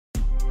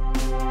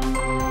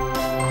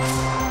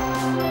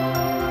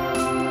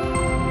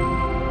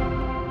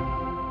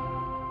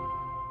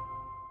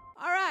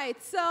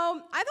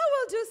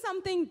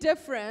something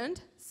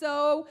different.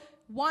 So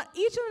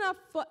each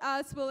of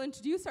us will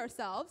introduce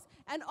ourselves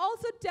and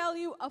also tell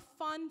you a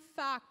fun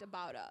fact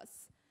about us.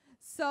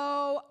 So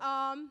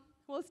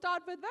we'll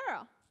start with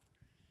Vera.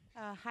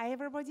 Hi,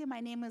 everybody.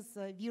 My name is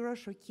Vera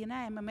Shokina.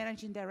 I'm a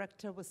managing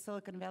director with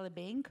Silicon Valley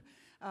Bank.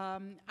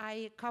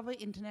 I cover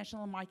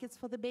international markets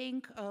for the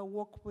bank,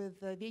 work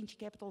with venture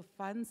capital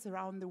funds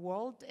around the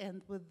world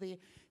and with the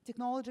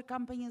technology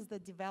companies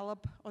that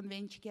develop on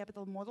venture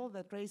capital model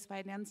that raise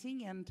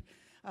financing and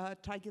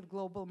target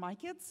global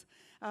markets.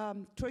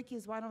 Turkey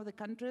is one of the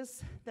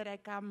countries that I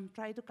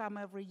try to come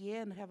every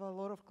year and have a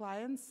lot of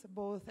clients,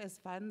 both as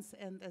funds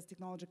and as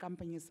technology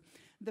companies.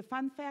 The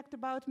fun fact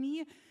about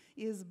me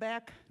is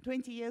back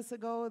 20 years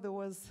ago, there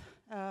was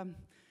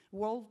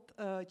World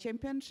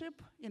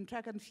Championship in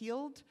track and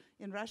field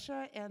in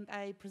Russia, and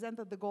I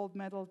presented the gold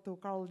medal to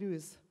Carl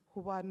Lewis,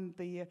 who won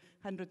the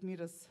 100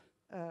 meters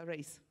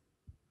race.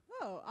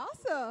 Oh,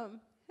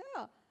 awesome.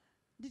 Yeah.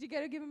 Did you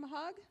get to give him a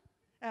hug?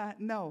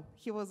 No,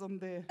 he was on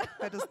the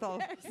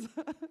pedestal.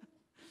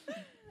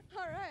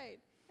 All right.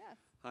 Yes.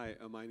 Hi,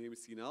 my name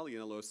is Sinal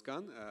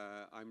Yenaloskan.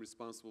 I'm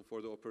responsible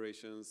for the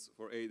operations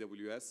for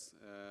AWS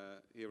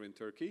here in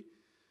Turkey.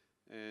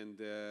 And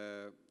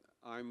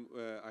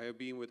I have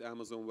been with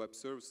Amazon Web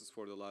Services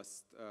for the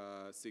last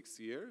 6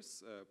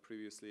 years.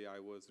 Previously, I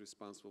was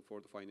responsible for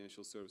the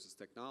financial services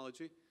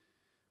technology.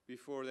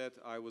 Before that,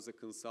 I was a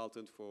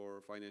consultant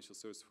for financial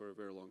services for a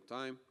very long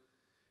time.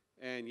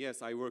 And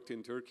yes, I worked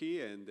in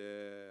Turkey and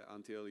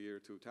until year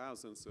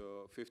 2000,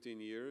 so 15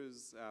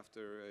 years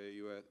after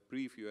a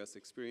brief US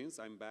experience,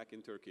 I'm back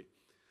in Turkey.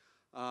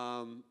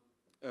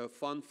 A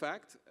fun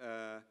fact,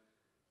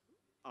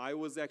 I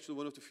was actually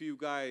one of the few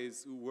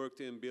guys who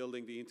worked in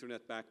building the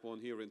internet backbone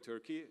here in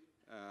Turkey.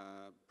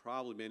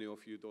 Probably many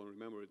of you don't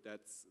remember it.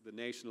 That's the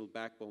national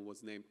backbone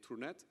was named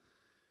Turnet.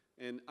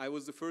 And I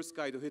was the first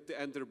guy to hit the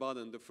enter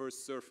button, the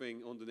first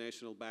surfing on the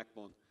national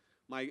backbone.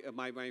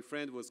 My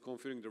friend was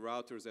configuring the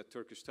routers at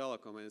Turkish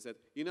Telecom and said,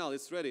 Inal,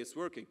 it's ready, it's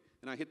working.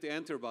 And I hit the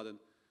enter button,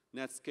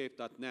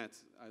 netscape.net.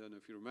 I don't know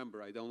if you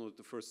remember, I downloaded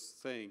the first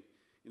thing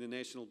in the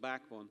national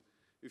backbone.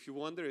 If you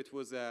wonder, it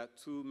was a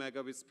 2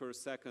 megabits per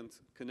second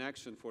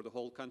connection for the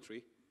whole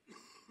country.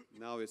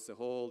 Now it's a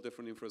whole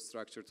different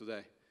infrastructure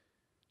today.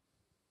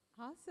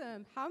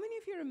 Awesome. How many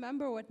of you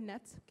remember what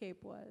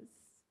Netscape was?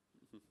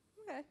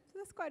 Okay, so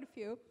that's quite a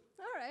few.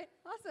 All right,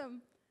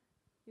 awesome.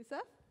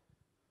 Yusuf?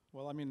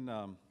 Well, I mean,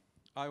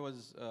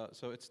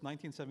 so it's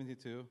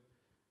 1972,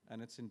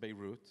 and it's in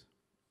Beirut,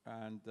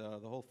 and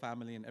the whole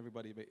family and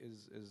everybody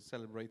is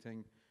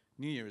celebrating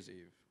New Year's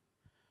Eve,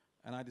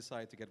 and I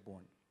decided to get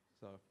born.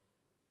 So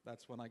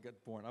that's when I got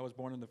born. I was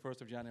born on the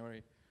 1st of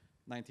January,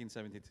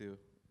 1972,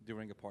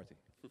 during a party.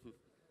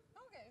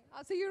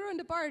 Okay, so you ruined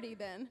the party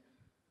then?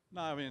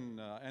 No, I mean,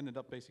 I ended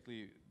up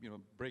basically,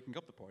 breaking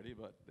up the party,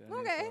 but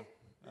okay.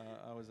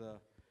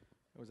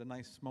 It was a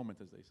nice moment,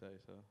 as they say.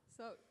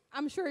 So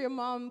I'm sure your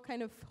mom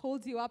kind of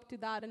holds you up to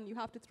that, and you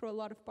have to throw a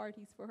lot of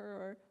parties for her.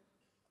 Or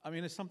I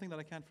mean, it's something that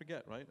I can't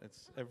forget, right?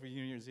 It's every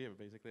New Year's Eve,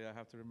 basically. I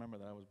have to remember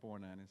that I was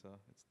born, and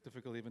it's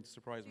difficult even to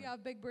surprise me. You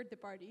have big birthday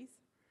parties?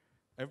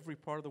 Every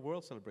part of the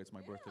world celebrates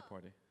my birthday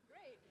party.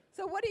 Great.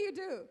 So what do you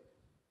do?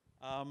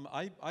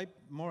 I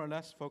more or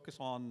less focus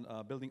on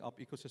building up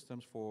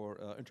ecosystems for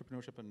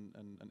entrepreneurship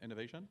and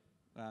innovation.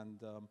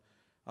 And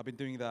I've been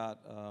doing that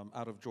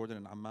out of Jordan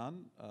and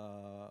Amman.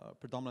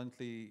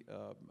 Predominantly,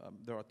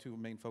 there are two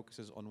main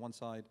focuses. On one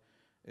side,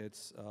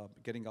 it's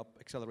getting up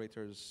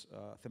accelerators,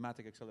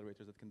 thematic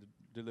accelerators that can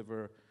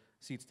deliver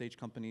seed stage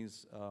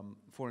companies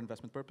for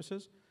investment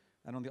purposes.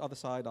 And on the other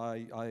side,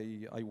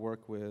 I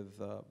work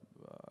with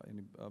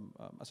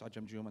Asad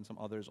Jamjoom and some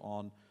others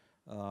on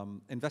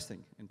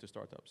investing into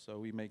startups. So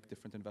we make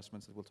different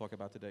investments that we'll talk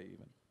about today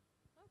even.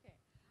 Okay,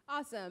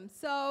 awesome.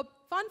 So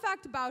fun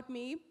fact about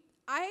me,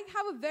 I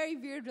have a very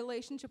weird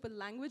relationship with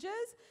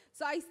languages.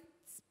 So I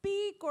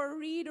speak or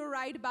read or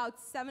write about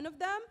 7 of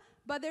them,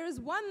 but there is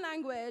one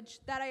language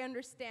that I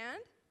understand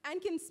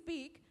and can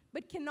speak,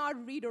 but cannot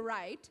read or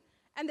write.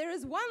 And there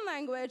is one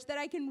language that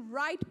I can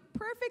write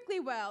perfectly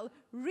well,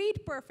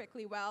 read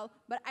perfectly well,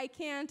 but I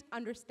can't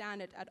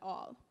understand it at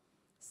all.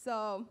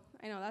 So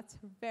I know that's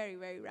very,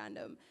 very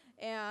random.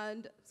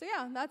 And so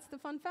yeah, that's the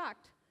fun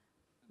fact.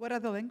 What are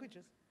the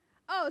languages?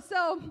 Oh,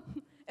 so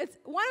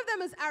one of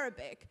them is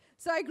Arabic.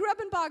 So I grew up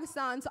in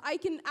Pakistan, so I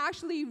can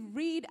actually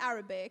read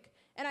Arabic,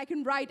 and I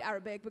can write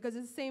Arabic because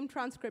it's the same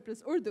transcript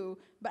as Urdu,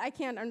 but I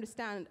can't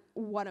understand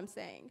what I'm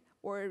saying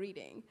or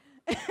reading.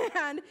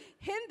 And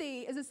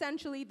Hindi is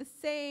essentially the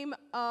same,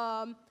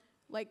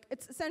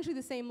 it's essentially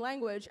the same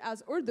language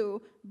as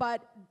Urdu, but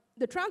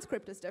the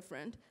transcript is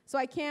different. So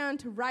I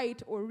can't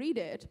write or read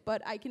it,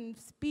 but I can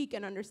speak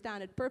and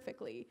understand it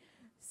perfectly.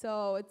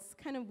 So it's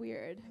kind of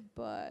weird,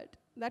 but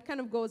that kind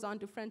of goes on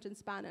to French and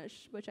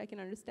Spanish, which I can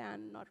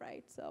understand, not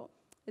write, so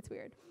it's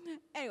weird.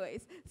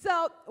 Anyways,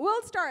 so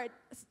we'll start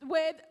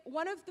with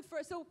one of the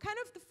first, so kind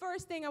of the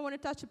first thing I want to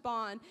touch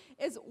upon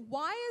is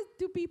why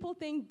do people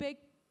think big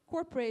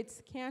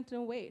corporates can't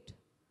innovate?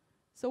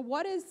 So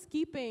what is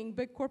keeping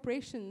big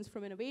corporations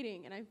from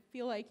innovating? And I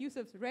feel like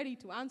Yusuf's ready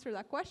to answer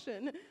that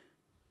question.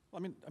 I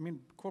mean,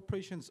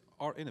 corporations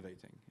are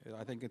innovating.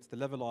 I think it's the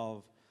level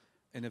of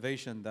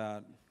innovation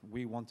that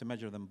we want to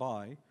measure them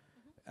by.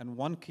 And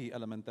one key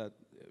element that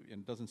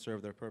doesn't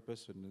serve their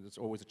purpose, and it's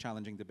always a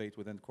challenging debate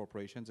within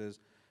corporations, is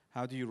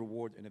how do you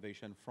reward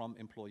innovation from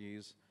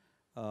employees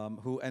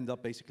who end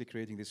up basically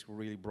creating these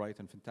really bright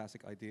and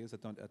fantastic ideas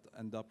that don't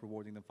end up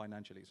rewarding them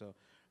financially. So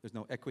there's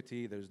no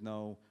equity, there's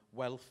no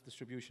wealth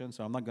distribution,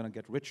 so I'm not going to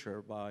get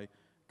richer by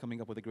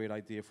coming up with a great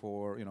idea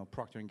for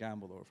Procter &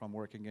 Gamble, or if I'm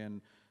working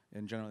in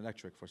General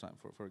Electric,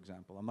 for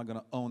example. I'm not going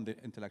to own the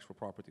intellectual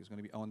property. It's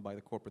going to be owned by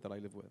the corporate that I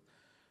live with.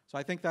 So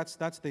I think that's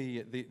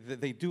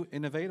they do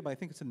innovate, but I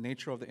think it's the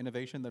nature of the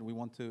innovation that we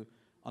want to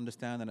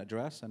understand and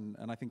address, and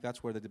I think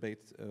that's where the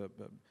debate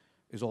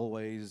is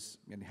always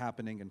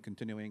happening and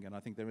continuing, and I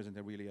think there isn't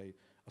really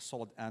a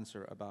solid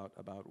answer about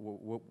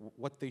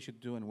what they should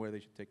do and where they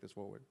should take this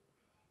forward.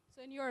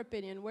 So in your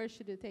opinion, where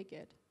should it take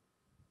it?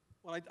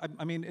 Well,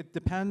 I mean, it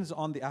depends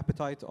on the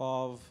appetite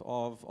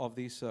of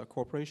these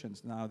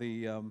corporations. Now,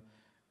 in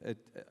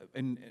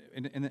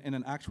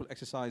an actual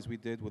exercise we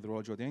did with the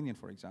Royal Jordanian,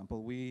 for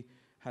example, we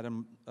had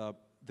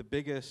the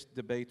biggest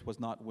debate was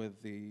not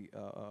with the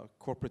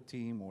corporate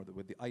team or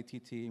with the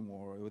IT team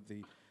or with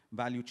the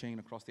value chain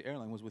across the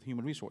airline, was with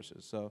human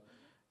resources. So,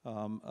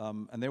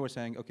 and they were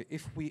saying, okay,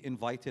 if we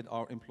invited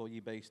our employee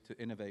base to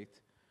innovate,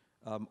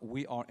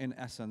 we are in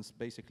essence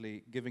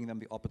basically giving them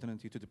the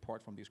opportunity to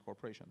depart from these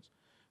corporations.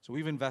 So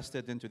we've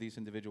invested into these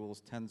individuals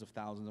tens of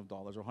thousands of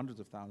dollars or hundreds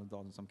of thousands of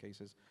dollars in some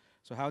cases.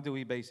 So how do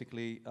we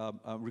basically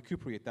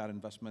recuperate that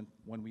investment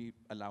when we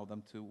allow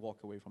them to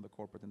walk away from the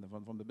corporate and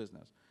from the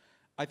business?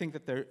 I think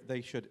that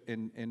they should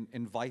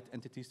invite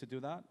entities to do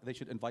that. They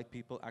should invite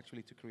people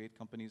actually to create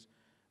companies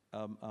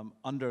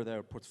under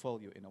their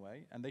portfolio in a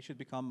way, and they should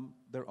become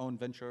their own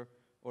venture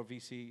or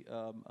VC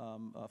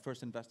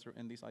first investor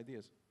in these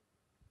ideas.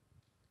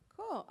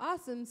 Cool,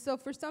 awesome. So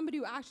for somebody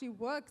who actually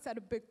works at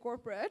a big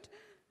corporate.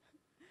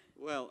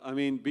 Well, I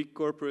mean, big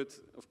corporate,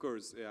 of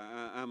course,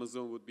 yeah,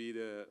 Amazon would be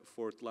the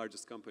 4th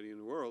largest company in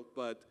the world,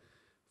 but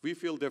we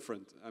feel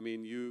different. I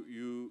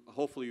mean,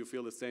 hopefully you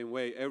feel the same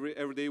way.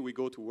 Every day we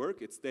go to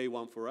work, it's day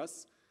one for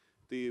us.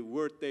 The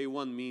word day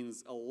one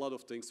means a lot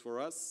of things for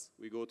us.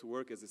 We go to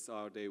work as it's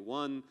our day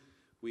one.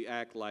 We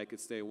act like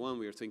it's day one.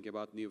 We are thinking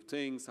about new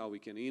things, how we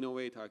can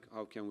innovate,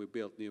 how can we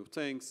build new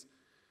things.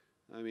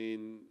 I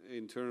mean,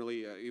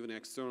 internally, even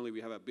externally,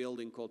 we have a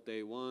building called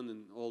Day One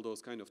and all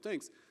those kind of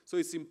things. So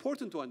it's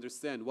important to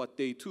understand what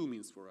Day Two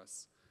means for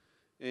us.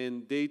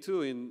 And Day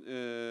Two, in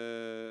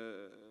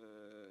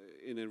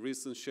a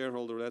recent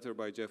shareholder letter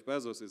by Jeff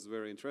Bezos, is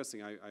very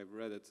interesting. I've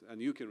read it,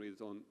 and you can read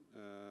it on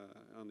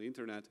the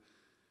internet. It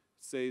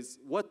says,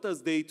 what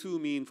does Day Two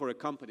mean for a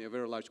company, a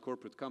very large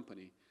corporate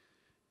company?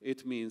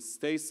 It means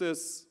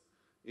stasis,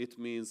 it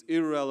means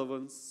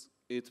irrelevance,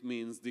 it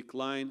means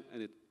decline,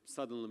 and it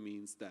suddenly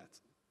means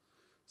that.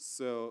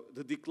 So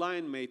the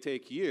decline may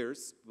take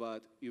years,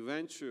 but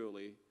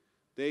eventually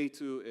Day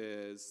Two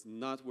is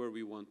not where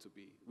we want to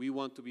be. We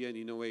want to be an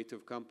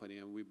innovative company,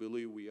 and we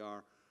believe we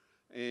are.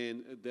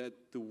 And that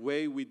the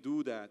way we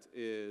do that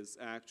is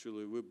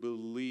actually we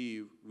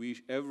believe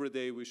every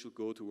day we should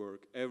go to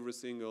work, every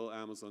single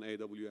Amazon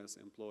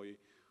AWS employee.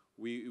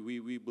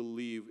 We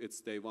believe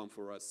it's day one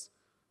for us.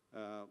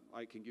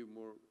 I can give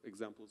more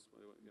examples,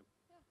 by the way. Yeah,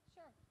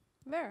 sure.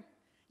 Vera.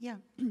 Yeah,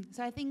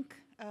 so I think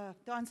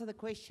to answer the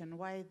question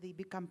why the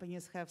big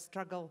companies have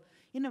struggled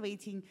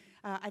innovating,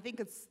 I think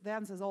the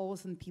answer is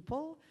always in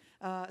people.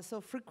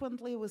 So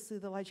frequently we see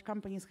the large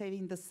companies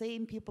having the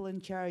same people in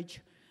charge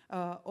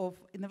of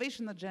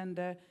innovation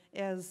agenda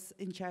as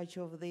in charge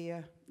of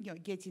the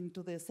getting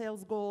to the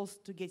sales goals,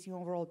 to getting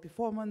overall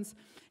performance,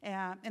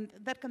 and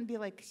that can be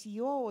like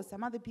CEO or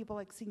some other people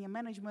like senior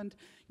management.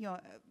 Your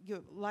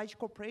large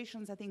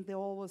corporations, I think they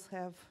always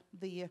have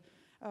the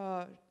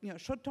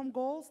short-term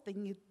goals. They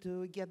need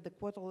to get the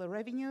quarterly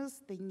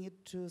revenues. They need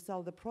to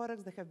sell the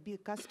products. They have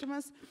big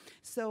customers.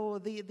 So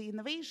the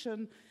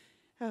innovation,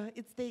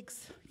 it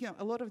takes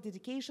a lot of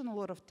dedication, a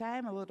lot of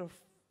time, a lot of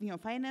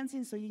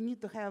financing. So you need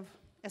to have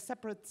a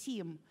separate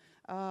team,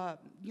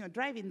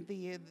 driving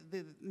the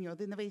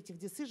innovative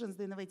decisions,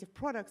 the innovative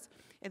products.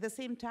 At the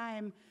same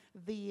time,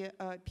 the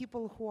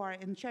people who are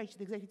in charge,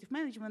 the executive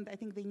management, I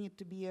think they need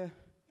to be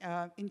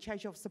in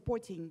charge of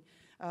supporting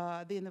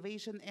the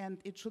innovation, and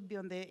it should be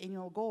on the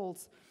annual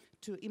goals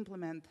to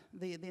implement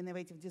the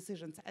innovative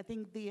decisions. I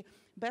think the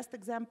best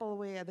example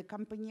where the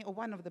company, or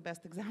one of the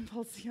best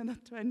examples,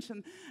 not to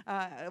mention,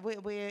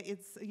 where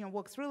it's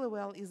works really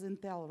well is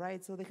Intel,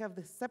 right? So they have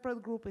this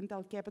separate group,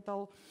 Intel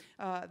Capital.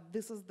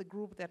 This is the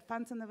group that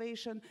funds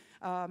innovation.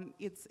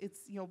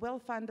 It's well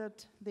funded.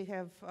 They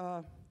have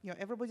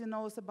everybody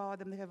knows about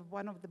them. They have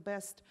one of the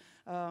best,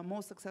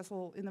 most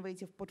successful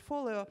innovative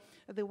portfolio.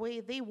 The way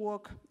they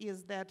work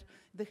is that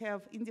they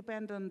have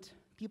independent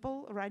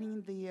people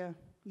running the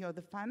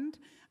the fund,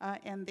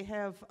 and they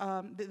have.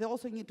 They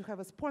also need to have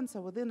a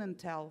sponsor within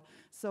Intel.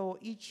 So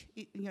each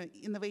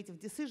innovative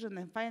decision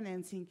and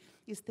financing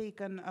is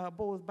taken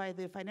both by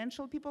the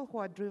financial people who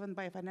are driven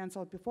by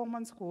financial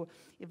performance, who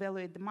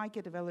evaluate the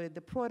market, evaluate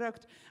the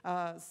product,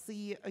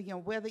 see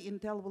whether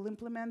Intel will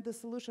implement the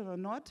solution or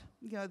not.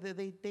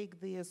 They take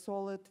the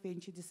solid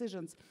venture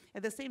decisions.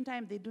 At the same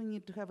time, they do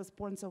need to have a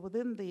sponsor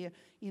within the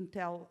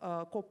Intel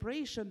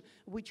corporation,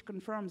 which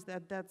confirms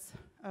that that's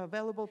a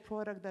valuable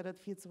product, that it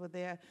fits with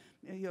their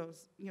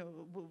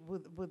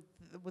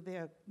with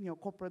their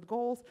corporate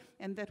goals,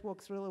 and that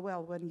works really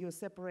well when you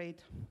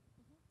separate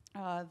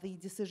the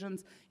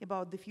decisions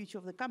about the future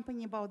of the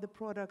company, about the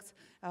products,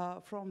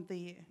 from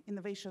the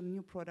innovation,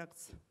 new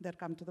products that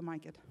come to the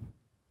market.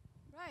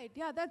 Right,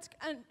 yeah, that's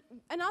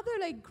another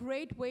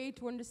great way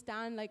to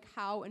understand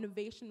how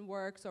innovation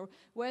works, or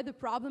where the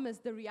problem is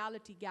the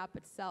reality gap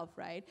itself,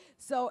 right?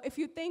 So if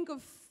you think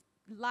of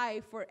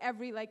life or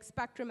every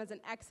spectrum as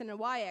an X and a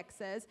Y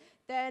axis,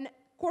 then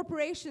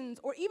corporations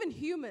or even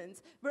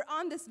humans, we're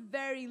on this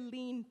very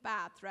lean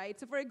path, right?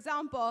 So for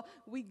example,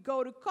 we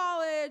go to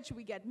college,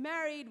 we get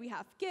married, we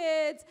have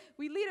kids,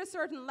 we lead a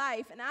certain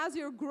life, and as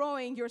you're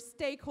growing, your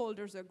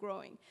stakeholders are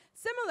growing.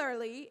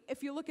 Similarly,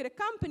 if you look at a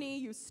company,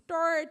 you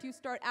start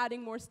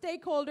adding more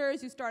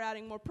stakeholders, you start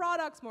adding more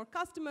products, more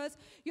customers,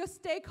 your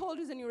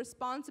stakeholders and your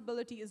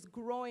responsibility is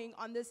growing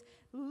on this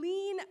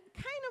lean,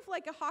 kind of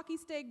like a hockey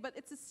stick, but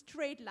it's a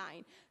straight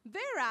line.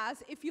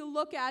 Whereas if you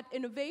look at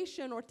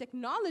innovation or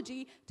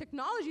technology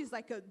is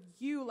like a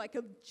U, like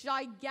a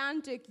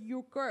gigantic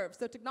U curve.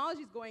 So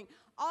technology is going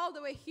all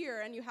the way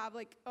here, and you have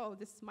oh,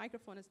 this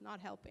microphone is not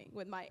helping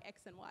with my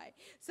X and Y.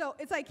 So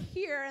it's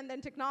here, and then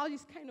technology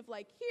is kind of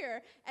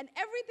here, and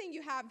everything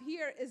you have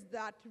here is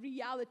that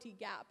reality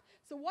gap.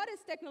 So what is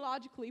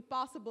technologically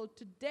possible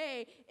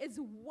today is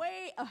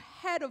way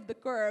ahead of the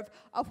curve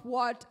of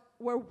what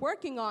we're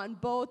working on,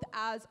 both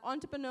as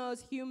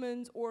entrepreneurs,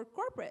 humans, or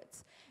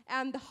corporates.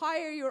 And the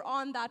higher you're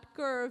on that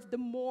curve, the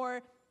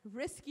more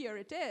riskier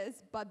it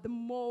is, but the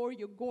more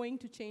you're going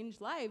to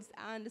change lives.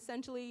 And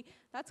essentially,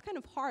 that's kind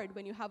of hard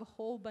when you have a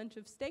whole bunch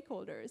of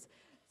stakeholders.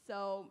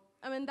 So,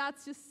 I mean,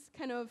 that's just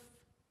kind of...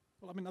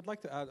 Well, I mean, I'd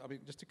like to add,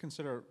 just to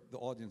consider the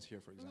audience here,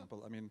 for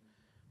example. I mean,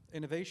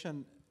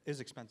 innovation is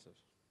expensive.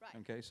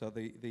 Right. Okay, so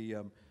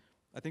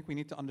I think we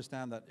need to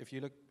understand that if you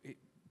look,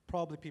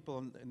 probably people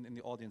in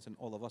the audience and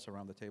all of us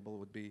around the table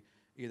would be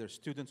either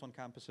students on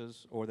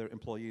campuses or they're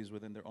employees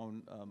within their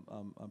own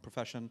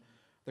profession.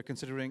 They're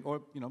considering,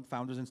 or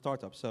founders in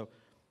startups. So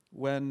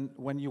when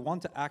you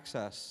want to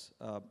access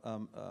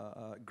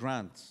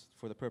grants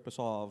for the purpose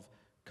of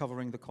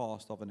covering the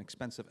cost of an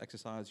expensive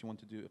exercise you want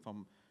to do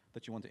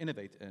that you want to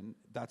innovate in,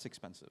 that's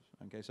expensive.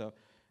 Okay, so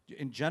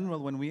in general,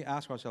 when we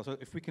ask ourselves, so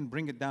if we can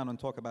bring it down and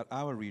talk about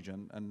our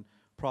region, and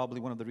probably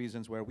one of the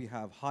reasons where we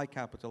have high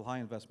capital, high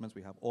investments,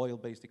 we have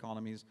oil-based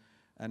economies,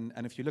 and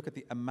if you look at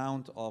the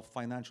amount of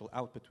financial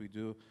output we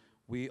do,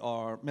 we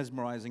are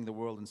mesmerizing the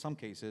world in some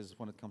cases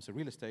when it comes to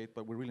real estate,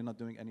 but we're really not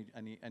doing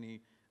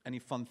any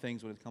fun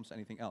things when it comes to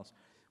anything else.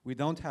 We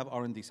don't have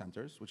R&D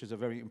centers, which is a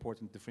very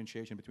important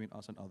differentiation between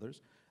us and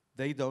others.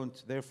 They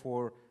don't,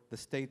 therefore, the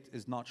state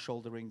is not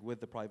shouldering with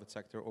the private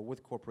sector or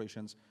with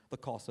corporations the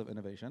cost of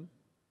innovation.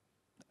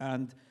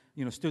 And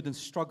students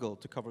struggle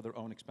to cover their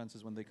own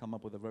expenses when they come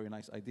up with a very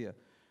nice idea.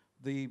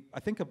 I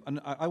think, and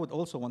I would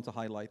also want to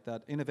highlight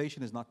that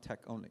innovation is not tech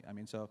only. I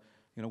mean, so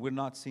we're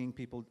not seeing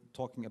people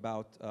talking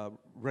about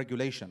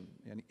regulation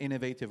and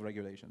innovative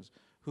regulations.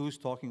 Who's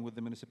talking with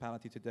the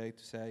municipality today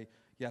to say,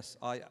 yes,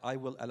 I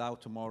will allow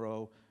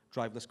tomorrow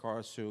driverless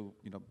cars to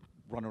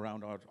run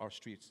around our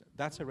streets?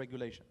 That's a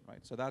regulation,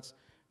 right? So that's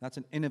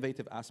an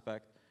innovative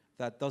aspect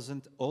that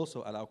doesn't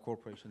also allow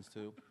corporations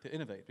to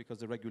innovate, because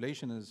the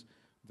regulation is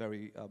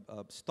very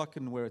stuck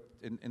in where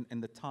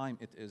in the time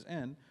it is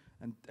in,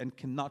 and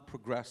cannot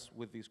progress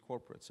with these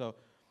corporates. So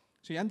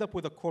you end up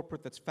with a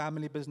corporate that's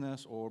family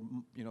business, or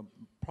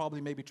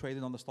probably maybe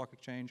traded on the stock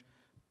exchange,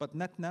 but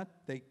net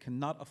they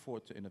cannot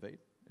afford to innovate.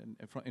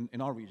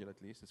 In our region,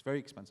 at least, it's very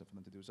expensive for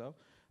them to do so.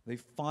 They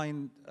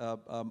find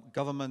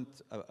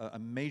government a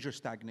major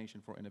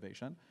stagnation for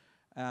innovation,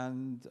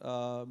 and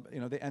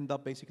they end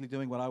up basically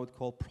doing what I would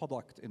call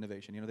product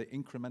innovation. They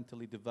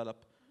incrementally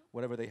develop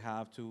whatever they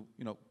have to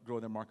grow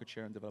their market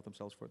share and develop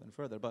themselves further and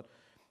further. But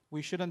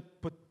we shouldn't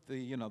put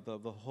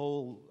the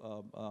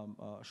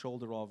whole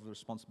shoulder of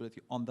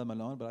responsibility on them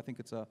alone. But I think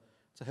it's a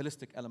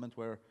holistic element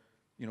where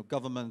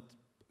government,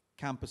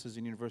 campuses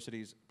and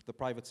universities, the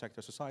private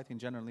sector, society in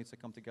general needs to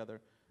come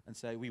together and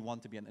say we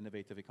want to be an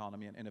innovative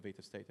economy, an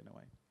innovative state in a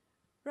way.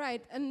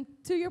 Right, and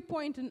to your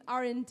point in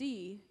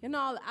R&D,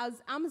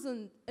 as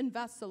Amazon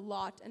invests a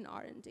lot in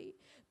R&D,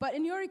 but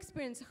in your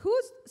experience,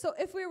 so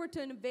if we were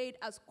to innovate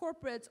as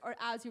corporates, or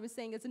as you were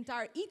saying, as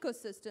entire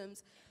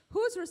ecosystems,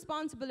 whose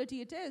responsibility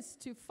it is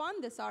to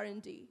fund this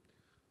R&D?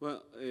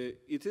 Well,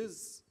 it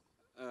is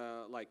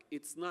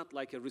it's not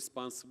like a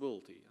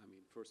responsibility. I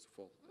mean, first of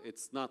all,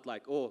 it's not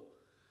like,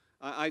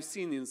 I've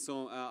seen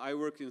I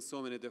worked in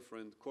so many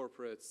different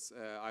corporates.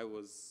 I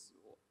was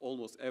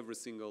almost every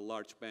single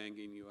large bank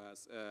in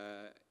US,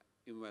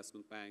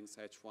 investment banks,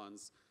 hedge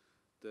funds,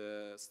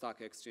 the stock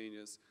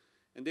exchanges.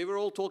 And they were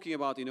all talking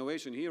about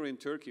innovation. Here in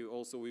Turkey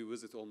also we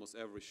visit almost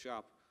every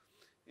shop.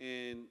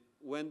 And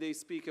when they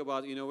speak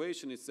about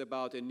innovation, it's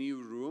about a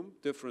new room,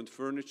 different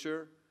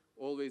furniture.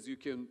 Always you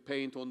can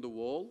paint on the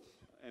wall,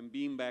 and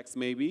beanbags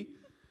maybe.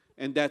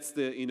 And that's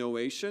the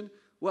innovation.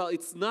 Well,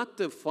 it's not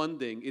the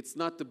funding, it's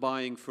not the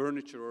buying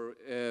furniture or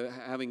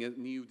having a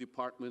new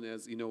department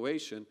as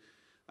innovation.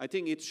 I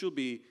think it should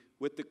be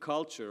with the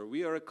culture.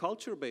 We are a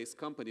culture-based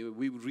company.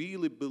 We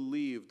really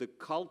believe the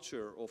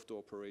culture of the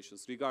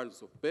operations,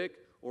 regardless of big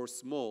or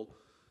small.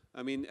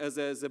 I mean, as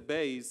a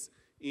base,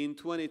 in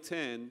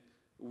 2010,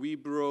 we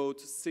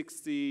brought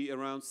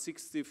around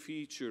 60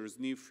 features,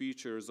 new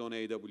features on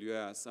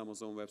AWS,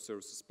 Amazon Web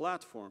Services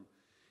platform.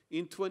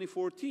 In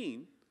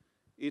 2014,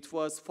 it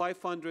was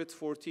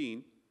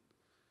 514,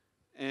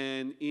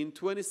 and in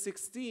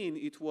 2016,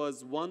 it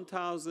was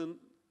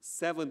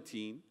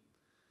 1,017.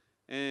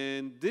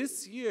 And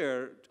this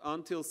year,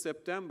 until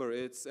September,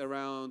 it's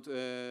around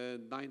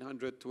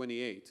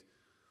 928.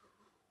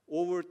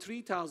 Over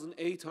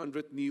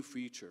 3,800 new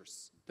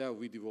features that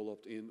we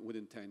developed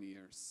within 10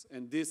 years.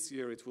 And this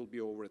year, it will be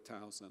over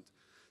 1,000.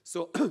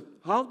 So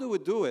how do we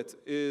do it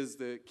is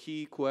the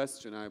key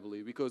question, I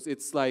believe, because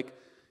it's like,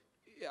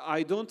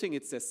 I don't think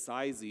it's a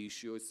size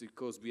issue. It's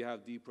because we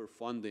have deeper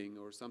funding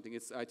or something.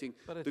 I think.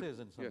 But it is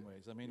in some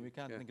ways. I mean, we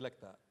can't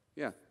neglect that.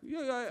 Yeah. If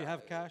you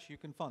have cash, you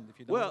can fund. If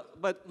you don't. Well,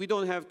 but we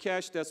don't have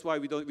cash. That's why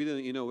we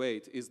didn't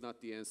innovate. Is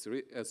not the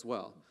answer as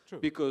well. True.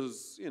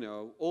 Because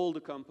all the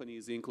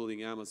companies,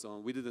 including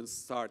Amazon, we didn't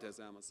start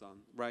as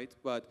Amazon, right?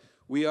 But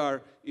we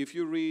are. If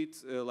you read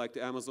like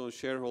the Amazon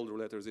shareholder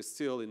letters, it's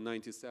still in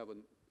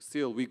 '97.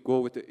 Still, we go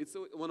with it. It's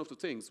one of the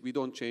things we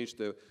don't change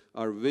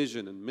our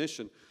vision and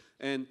mission.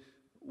 And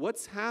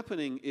what's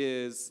happening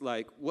is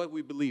like what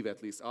we believe,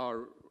 at least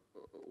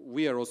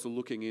we are also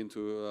looking into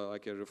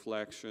like a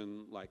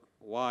reflection, like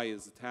why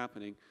is it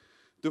happening?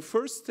 The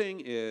first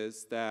thing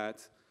is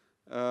that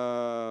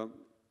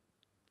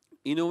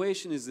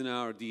innovation is in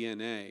our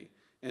DNA,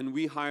 and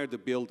we hire the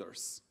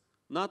builders.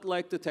 Not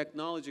like the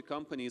technology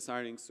companies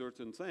hiring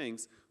certain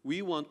things.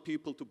 We want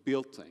people to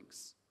build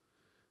things.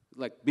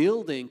 Like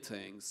building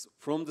things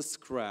from the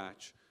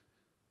scratch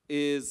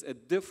is a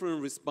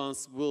different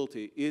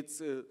responsibility.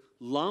 It's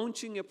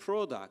launching a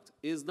product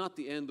is not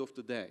the end of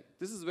the day.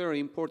 This is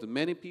very important.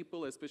 Many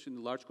people, especially in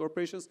the large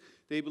corporations,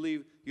 they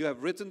believe you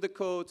have written the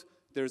code,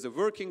 there's a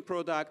working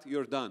product,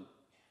 you're done.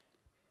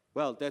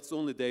 Well, that's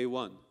only day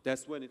one.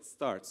 That's when it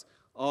starts.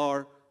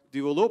 Our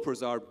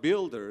developers, our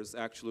builders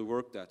actually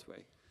work that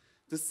way.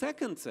 The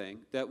second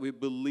thing that we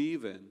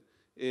believe in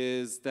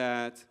is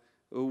that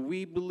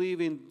we believe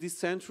in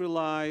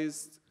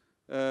decentralized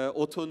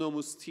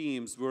autonomous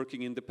teams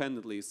working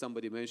independently.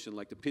 Somebody mentioned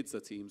like the pizza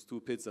teams, 2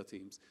 pizza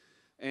teams.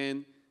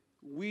 And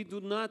we do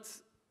not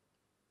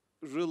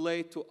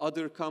relate to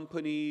other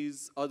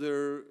companies,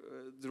 other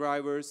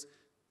drivers.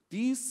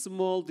 These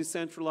small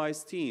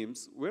decentralized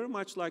teams, very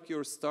much like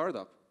your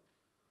startup,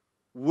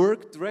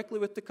 work directly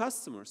with the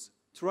customers.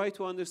 Try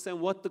to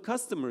understand what the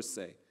customers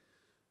say.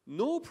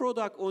 No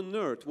product on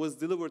earth was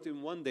delivered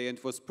in one day and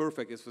it was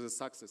perfect. It was a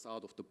success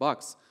out of the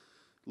box.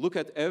 Look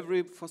at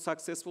every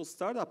successful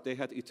startup. They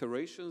had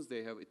iterations.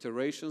 They have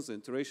iterations,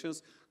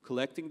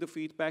 collecting the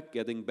feedback,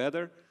 getting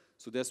better.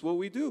 So that's what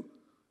we do.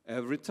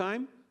 Every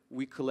time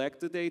we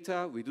collect the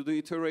data, we do the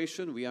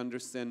iteration, we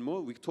understand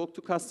more, we talk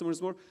to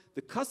customers more.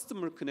 The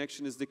customer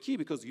connection is the key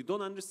because you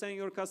don't understand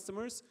your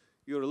customers,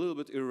 you're a little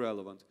bit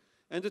irrelevant.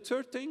 And the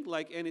third thing,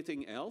 like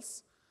anything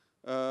else,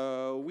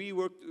 we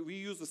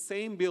use the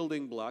same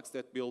building blocks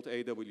that built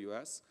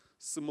AWS,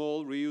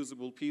 small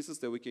reusable pieces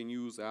that we can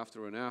use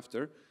after and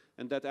after.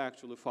 And that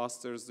actually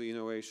fosters the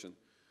innovation.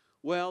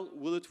 Well,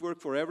 will it work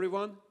for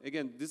everyone?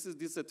 Again, this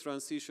is a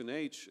transition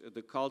age.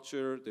 The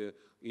culture, the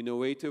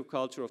innovative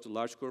culture of the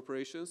large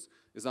corporations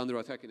is under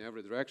attack in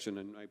every direction,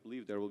 and I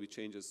believe there will be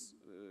changes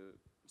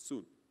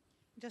soon.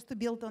 Just to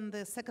build on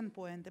the second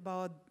point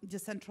about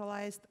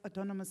decentralized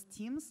autonomous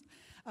teams,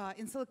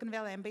 in Silicon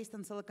Valley, I'm based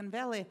in Silicon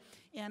Valley,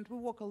 and we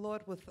work a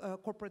lot with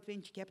corporate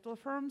venture capital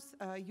firms.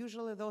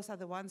 Usually those are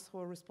the ones who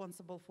are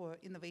responsible for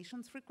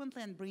innovations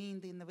frequently and bringing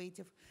the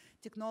innovative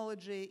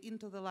technology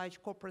into the large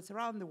corporates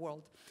around the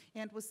world.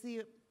 And we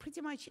see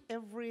pretty much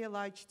every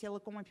large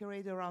telecom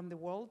operator around the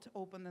world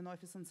open an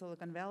office in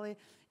Silicon Valley.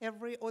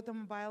 Every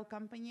automobile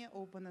company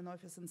open an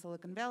office in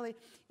Silicon Valley.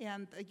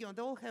 And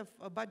they all have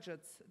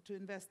budgets to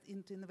invest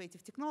into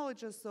innovative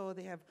technologies, so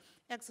they have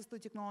access to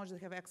technology, they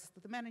have access to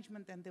the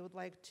management, and they would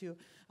like to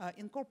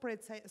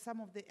incorporate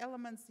some of the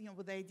elements,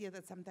 with the idea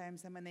that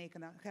sometimes M&A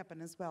can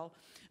happen as well.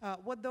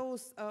 What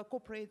those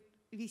corporate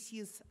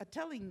VCs are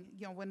telling,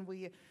 when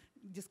we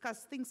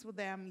discuss things with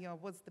them,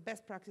 what's the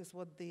best practice,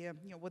 what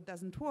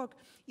doesn't work,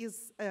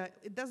 is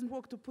it doesn't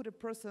work to put a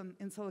person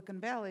in Silicon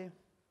Valley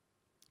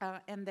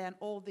and then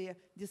all the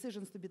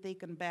decisions to be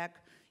taken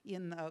back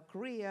in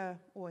Korea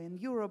or in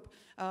Europe,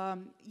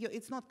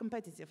 it's not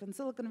competitive. In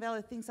Silicon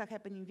Valley, things are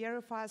happening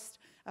very fast.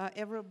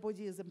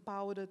 Everybody is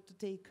empowered to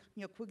take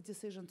quick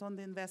decisions on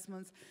the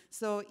investments.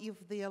 So if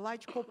the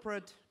large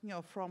corporate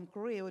from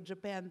Korea or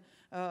Japan,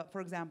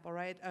 for example,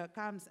 right,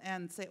 comes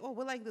and say, oh,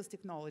 we like this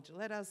technology,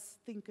 let us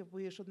think if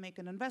we should make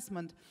an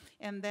investment,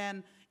 and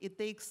then it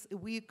takes a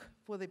week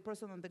for the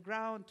person on the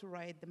ground to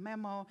write the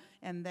memo,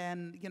 and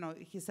then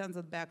he sends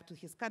it back to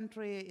his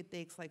country. It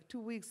takes like 2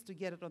 weeks to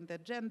get it on the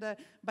agenda.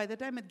 By the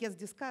time it gets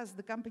discussed,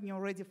 the company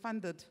already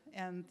funded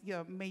and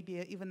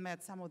maybe even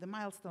met some of the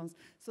milestones.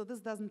 So this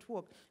doesn't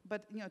work.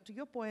 But to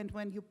your point,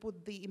 when you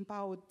put the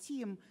empowered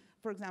team,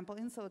 for example,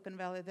 in Silicon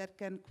Valley, that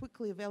can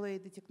quickly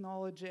evaluate the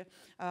technology,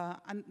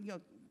 and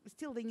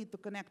still they need to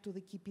connect to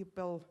the key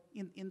people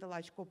in the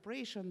large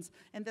corporations,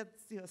 and that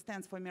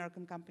stands for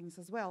American companies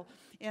as well.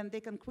 And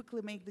they can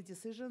quickly make the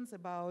decisions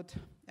about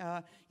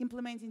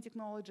implementing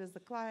technology as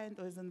a client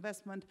or as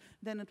investment.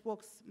 Then it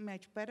works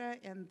much better,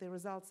 and the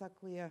results are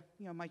clear,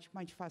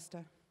 much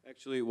faster.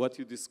 Actually, what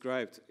you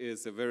described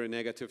is a very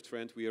negative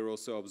trend we are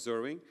also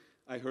observing.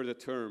 I heard a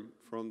term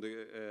from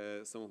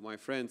some of my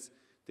friends.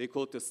 They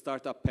call it the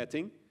startup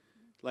petting.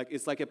 Like,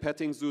 it's like a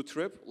petting zoo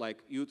trip. Like,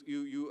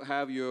 you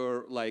have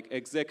your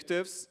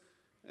executives,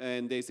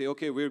 and they say,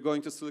 okay, we're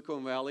going to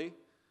Silicon Valley,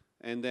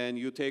 and then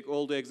you take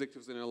all the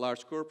executives in a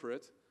large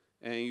corporate,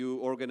 and you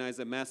organize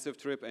a massive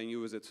trip, and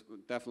you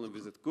definitely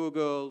visit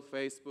Google,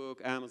 Facebook,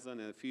 Amazon,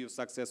 and a few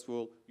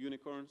successful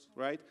unicorns,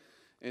 right?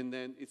 And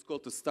then it's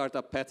called the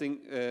startup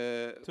petting.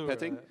 Yeah.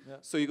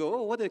 So you go,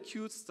 oh, what a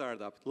cute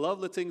startup. Love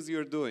the things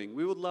you're doing.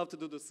 We would love to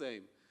do the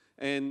same.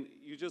 And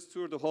you just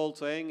tour the whole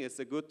thing. It's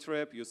a good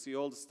trip. You see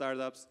all the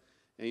startups,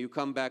 and you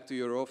come back to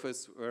your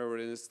office, wherever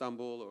in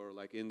Istanbul or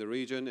like in the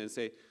region, and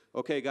say,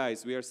 okay,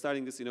 guys, we are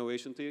starting this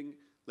innovation thing.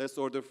 Let's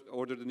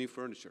order the new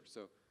furniture.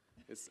 So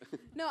it's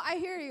No, I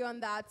hear you on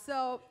that.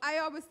 So I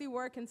obviously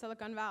work in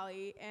Silicon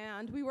Valley,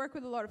 and we work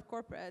with a lot of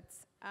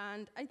corporates.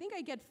 And I think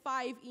I get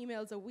 5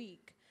 emails a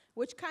week,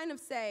 which kind of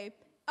say,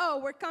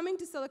 oh, we're coming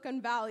to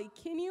Silicon Valley.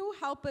 Can you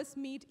help us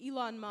meet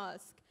Elon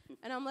Musk?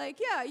 And I'm like,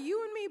 yeah,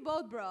 you and me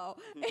both, bro.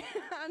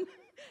 And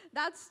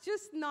that's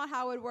just not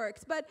how it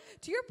works. But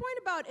to your point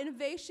about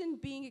innovation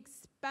being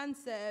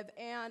expensive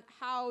and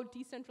how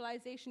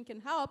decentralization can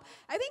help,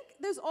 I think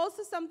there's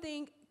also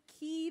something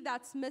key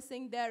that's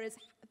missing there is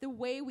the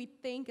way we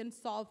think and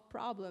solve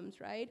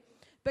problems, right?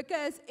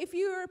 Because if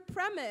your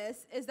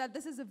premise is that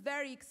this is a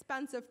very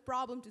expensive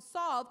problem to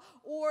solve,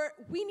 or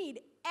we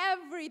need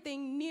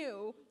everything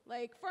new,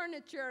 like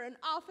furniture and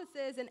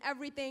offices and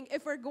everything,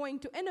 if we're going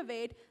to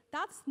innovate,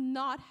 that's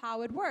not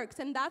how it works.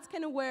 And that's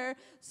kind of where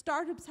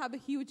startups have a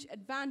huge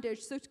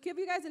advantage. So to give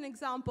you guys an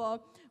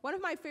example, one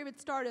of my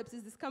favorite startups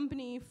is this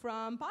company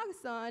from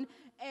Pakistan.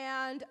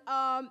 And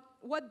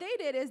what they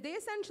did is they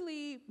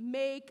essentially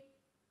make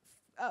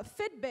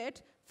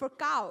Fitbit for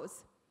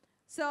cows.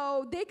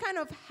 So they kind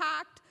of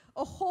hacked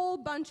a whole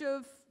bunch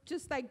of,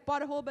 just like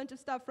bought a whole bunch of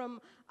stuff from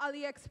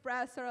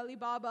AliExpress or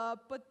Alibaba,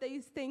 put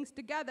these things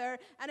together,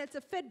 and it's a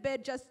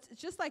Fitbit,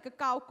 just like a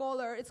cow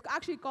collar. It's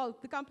actually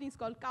called, the company's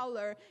called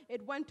Cowler.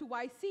 It went to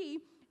YC,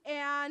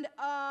 and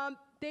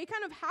they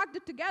kind of hacked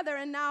it together,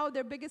 and now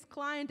their biggest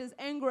client is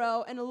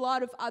Engro and a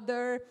lot of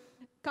other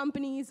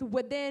companies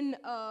within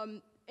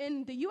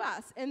in the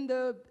U.S., in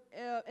the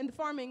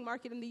farming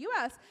market in the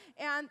U.S.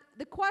 And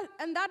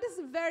that is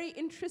a very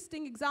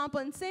interesting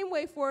example. And same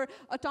way for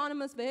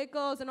autonomous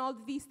vehicles and all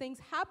of these things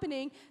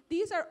happening,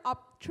 these are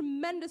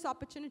tremendous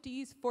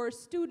opportunities for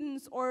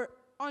students or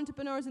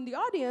entrepreneurs in the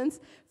audience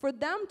for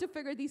them to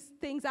figure these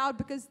things out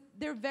because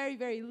they're very,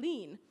 very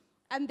lean.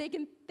 And they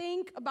can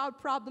think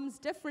about problems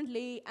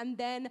differently, and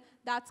then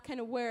that's kind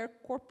of where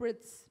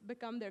corporates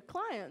become their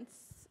clients.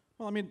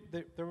 Well, I mean,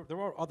 there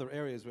are other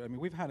areas where, I mean,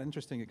 we've had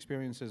interesting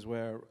experiences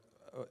where,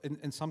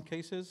 in some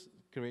cases,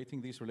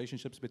 creating these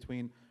relationships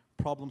between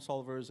problem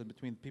solvers and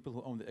between people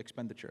who own the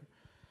expenditure.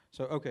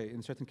 So, okay,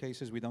 in certain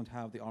cases, we don't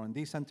have the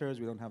R&D centers,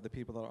 we don't have the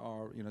people that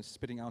are,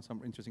 spitting out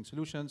some interesting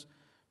solutions.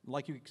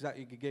 Like you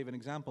gave an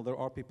example, there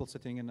are people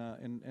sitting in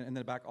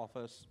the back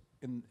office,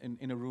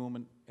 in a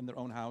room in their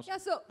own house, yeah,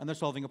 and they're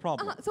solving a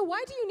problem. So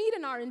why do you need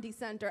an R&D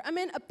center? I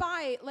mean, a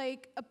pie,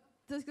 like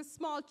a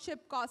small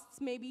chip costs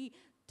maybe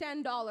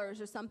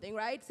 $10 or something,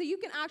 right? So you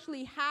can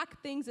actually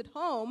hack things at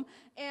home,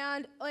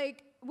 and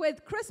like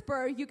with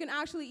CRISPR, you can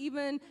actually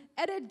even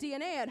edit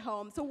DNA at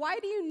home. So why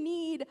do you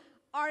need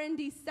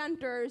R&D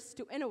centers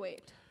to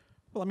innovate?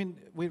 Well, I mean,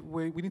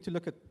 we need to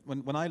look at,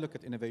 when I look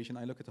at innovation,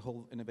 I look at the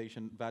whole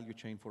innovation value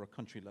chain for a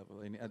country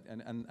level,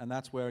 and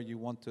that's where you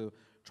want to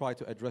try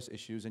to address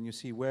issues, and you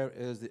see where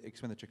is the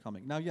expenditure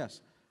coming. Now,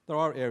 yes, there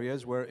are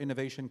areas where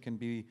innovation can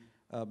be,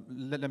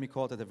 let me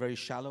call it at a very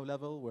shallow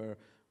level, where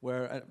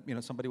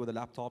somebody with a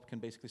laptop can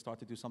basically start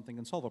to do something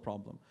and solve a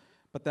problem.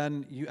 But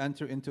then you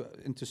enter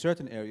into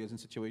certain areas and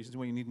situations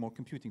where you need more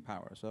computing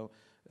power. So,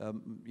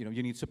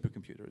 you need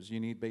supercomputers. You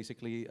need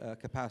basically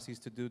capacities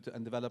to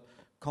and develop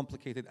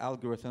complicated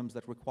algorithms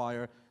that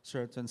require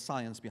certain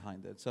science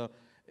behind it. So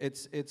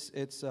if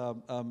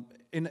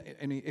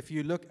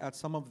you look at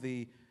some of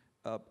the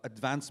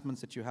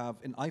advancements that you have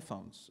in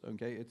iPhones.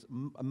 Okay, it's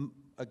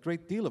a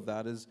great deal of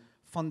that is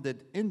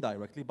funded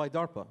indirectly by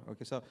DARPA.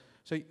 Okay, so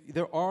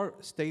there are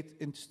state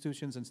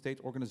institutions and state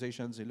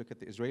organizations. You look at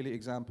the Israeli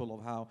example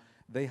of how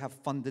they have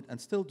funded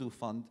and still do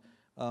fund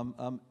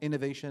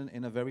innovation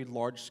in a very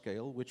large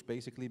scale, which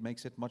basically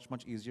makes it much,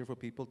 much easier for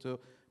people to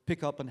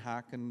pick up and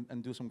hack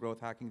and do some growth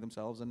hacking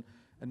themselves and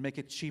make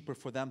it cheaper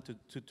for them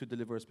to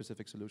deliver a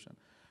specific solution.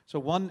 So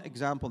one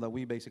example that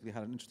we basically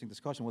had an interesting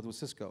discussion with was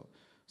Cisco.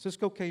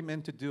 Cisco came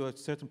in to do a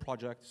certain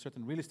project,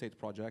 certain real estate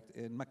project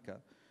in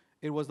Mecca.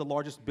 It was the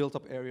largest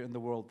built-up area in the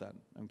world then,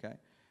 okay?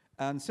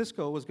 And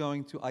Cisco was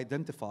going to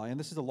identify, and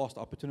this is a lost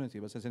opportunity,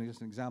 but as an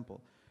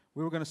example,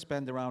 we were going to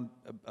spend around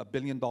 $1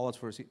 billion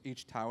for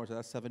each tower, so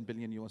that's $7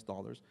 billion US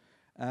dollars.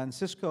 And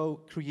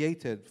Cisco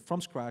created,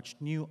 from scratch,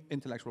 new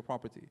intellectual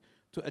property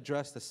to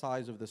address the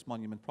size of this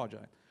monument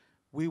project.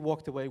 We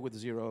walked away with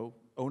zero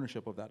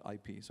ownership of that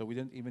IP, so we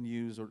didn't even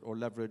use or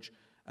leverage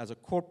as a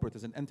corporate,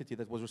 as an entity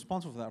that was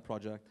responsible for that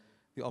project,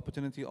 the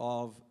opportunity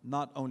of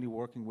not only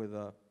working with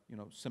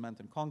cement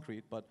and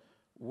concrete, but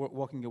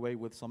walking away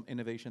with some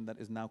innovation that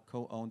is now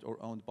co-owned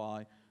or owned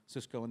by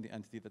Cisco and the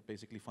entity that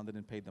basically funded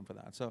and paid them for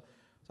that. So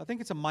I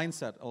think it's a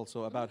mindset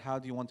also about how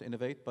do you want to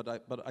innovate, but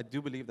I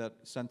do believe that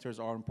centers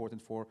are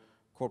important for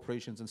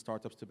corporations and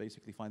startups to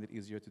basically find it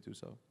easier to do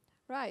so.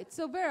 Right.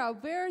 So Vera,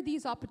 where are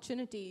these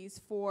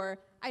opportunities for,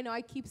 I know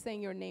I keep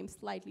saying your name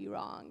slightly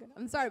wrong.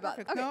 I'm sorry about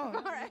that. Okay, no.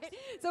 All right.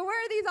 So where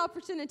are these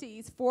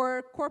opportunities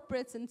for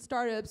corporates and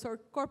startups or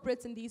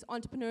corporates and these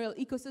entrepreneurial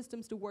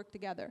ecosystems to work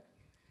together?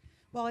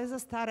 Well, as a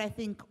start, I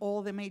think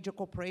all the major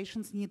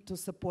corporations need to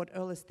support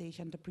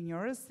early-stage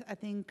entrepreneurs. I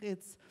think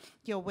it's,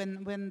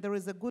 when there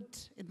is a good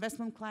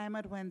investment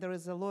climate, when there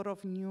is a lot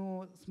of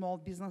new small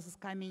businesses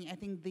coming, I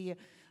think the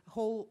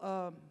whole,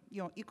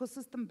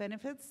 ecosystem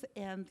benefits.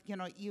 And,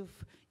 if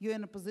you're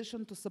in a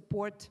position to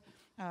support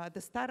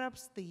the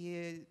startups,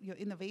 the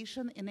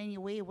innovation in any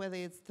way, whether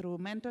it's through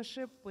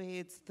mentorship, whether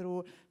it's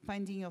through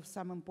funding of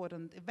some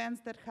important events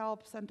that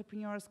helps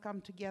entrepreneurs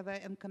come together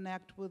and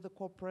connect with the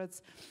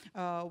corporates,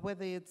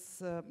 whether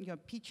it's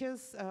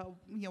pitches,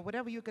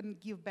 whatever you can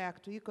give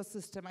back to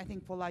ecosystem. I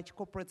think for large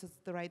corporates it's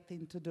the right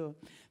thing to do.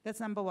 That's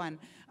number one.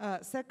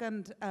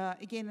 Second,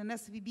 again, in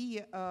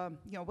SVB,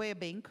 we're a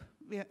bank.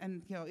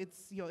 And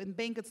it's in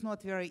bank it's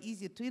not very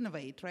easy to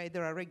innovate, right?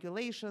 There are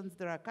regulations,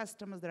 there are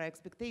customers, there are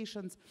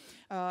expectations.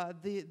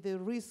 The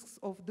risks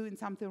of doing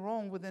something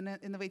wrong with an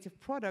innovative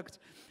product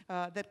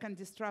that can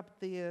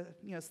disrupt the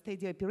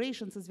steady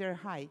operations is very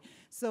high.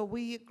 So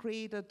we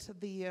created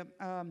the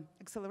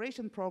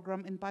acceleration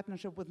program in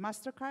partnership with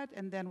MasterCard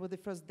and then with the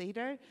First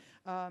Data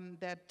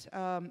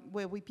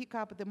where we pick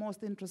up the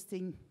most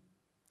interesting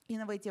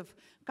innovative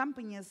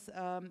companies.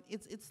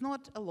 It's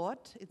not a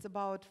lot. It's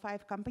about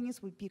 5 companies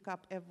we pick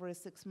up every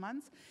 6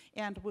 months,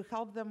 and we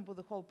help them with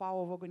the whole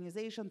power of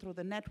organization through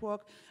the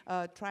network,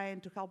 trying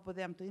to help with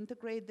them to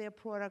integrate their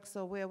products.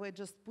 So we're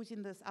just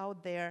putting this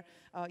out there,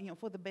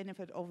 for the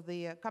benefit of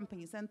the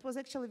companies. And it was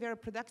actually very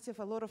productive.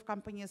 A lot of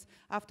companies,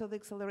 after the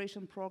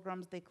acceleration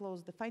programs, they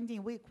closed the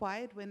funding. We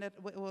acquired.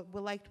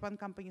 We liked one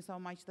company so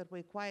much that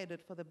we acquired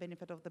it for the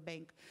benefit of the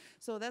bank.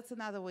 So that's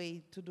another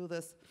way to do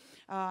this.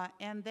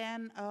 And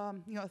then,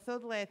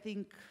 thirdly, I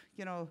think,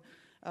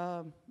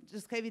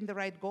 just having the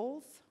right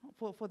goals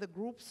for the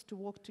groups to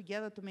work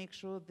together to make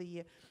sure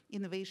the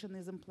innovation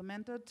is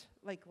implemented,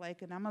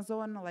 like in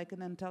Amazon, like in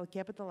Intel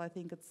Capital. I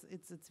think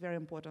it's very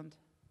important.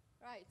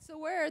 Right. So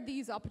where are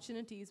these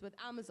opportunities with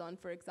Amazon,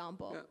 for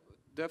example? Yeah,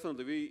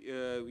 definitely.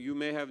 You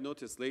may have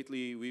noticed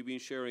lately we've been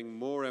sharing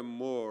more and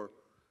more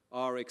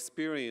our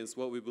experience,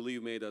 what we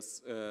believe made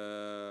us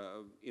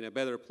in a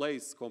better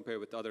place compared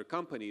with other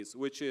companies,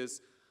 which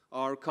is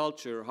our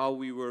culture, how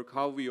we work,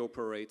 how we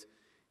operate.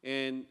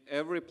 And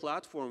every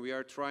platform we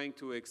are trying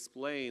to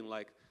explain,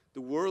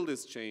 the world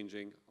is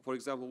changing. For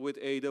example, with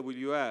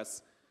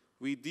AWS,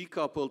 we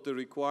decoupled the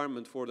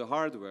requirement for the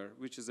hardware,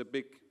 which is a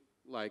big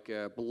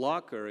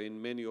blocker in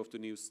many of the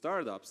new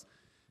startups.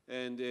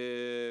 And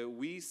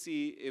we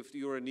see if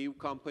you're a new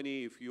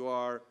company, if you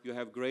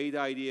have great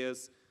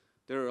ideas,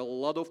 there are a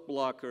lot of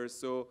blockers.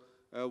 So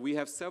we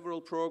have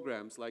several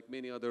programs, like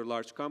many other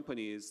large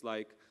companies,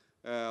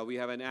 we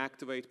have an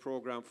Activate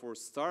program for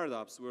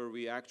startups where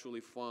we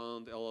actually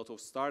fund a lot of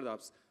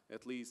startups,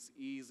 at least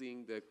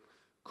easing the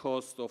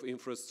cost of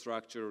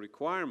infrastructure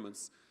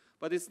requirements.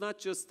 But it's not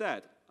just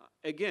that.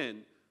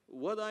 Again,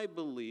 what I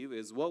believe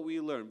is what we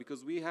learn,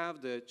 because we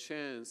have the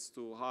chance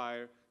to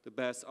hire the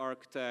best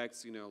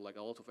architects,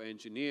 a lot of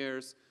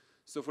engineers.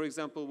 So for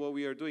example, what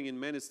we are doing in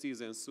many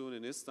cities and soon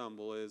in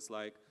Istanbul is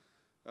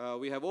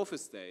we have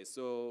office days.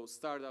 So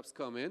startups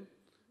come in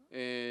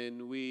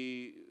and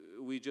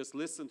we just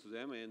listen to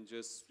them and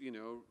just,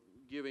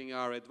 giving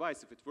our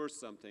advice if it worth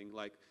something.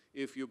 Like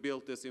if you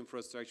build this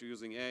infrastructure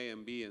using A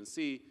and B and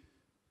C,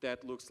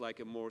 that looks like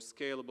a more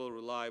scalable,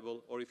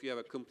 reliable, or if you have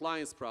a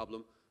compliance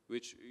problem,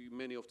 which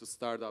many of the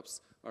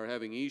startups are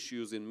having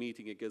issues in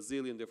meeting a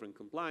gazillion different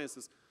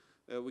compliances,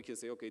 we can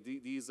say, okay,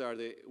 these are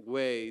the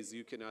ways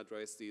you can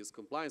address these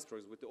compliance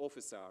problems with the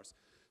office hours.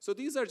 So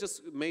these are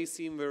just, may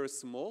seem very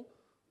small,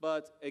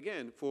 but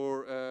again,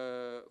 for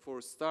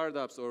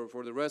startups or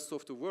for the rest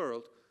of the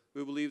world,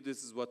 we believe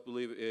this is what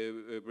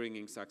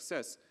bringing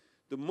success.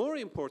 The more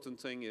important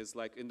thing is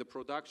like in the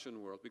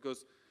production world,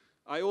 because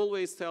I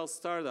always tell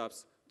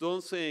startups,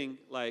 don't think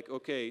like,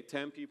 okay,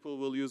 10 people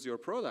will use your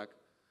product.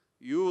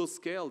 You will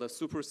scale, the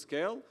super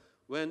scale.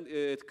 When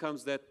it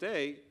comes that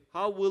day,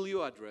 how will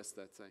you address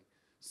that thing?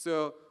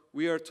 So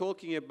we are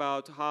talking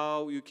about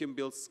how you can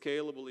build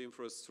scalable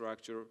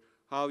infrastructure,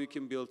 how you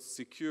can build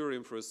secure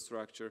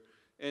infrastructure.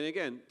 And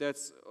again,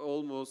 that's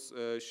almost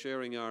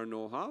sharing our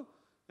know-how.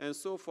 And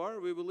so far,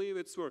 we believe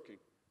it's working.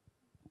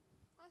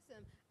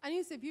 Awesome. And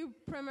Yusuf, you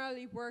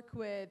primarily work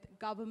with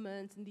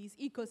governments and these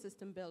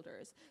ecosystem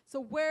builders. So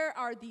where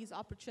are these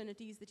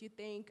opportunities that you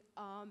think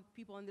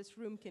people in this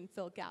room can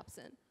fill gaps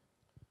in?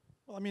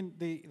 Well, I mean,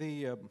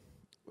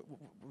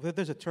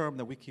 there's a term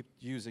that we keep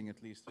using,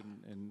 at least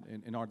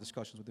in our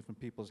discussions with different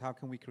people, is how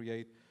can we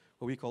create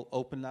what we call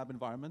open lab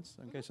environments?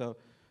 Okay, so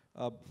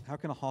how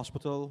can a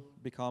hospital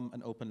become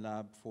an open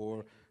lab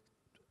for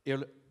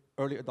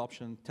early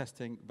adoption,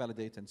 testing,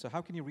 validating? So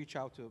how can you reach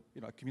out to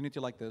a community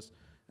like this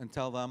and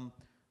tell them,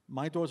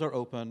 my doors are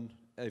open.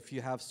 If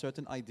you have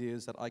certain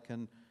ideas that I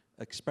can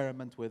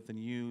experiment with and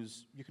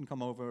use, you can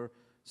come over,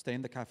 stay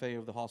in the cafe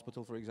of the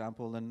hospital, for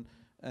example, and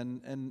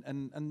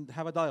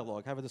have a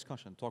dialogue, have a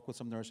discussion, talk with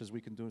some nurses. We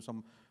can do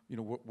some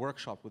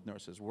workshop with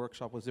nurses,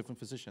 workshop with different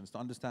physicians to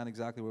understand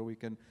exactly where we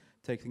can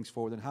take things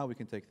forward and how we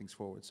can take things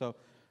forward. So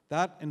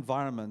that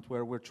environment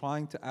where we're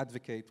trying to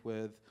advocate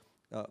with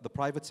the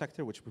private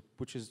sector,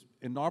 which is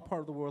in our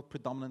part of the world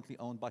predominantly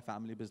owned by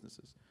family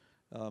businesses,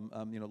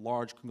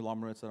 large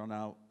conglomerates that are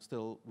now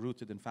still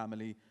rooted in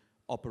family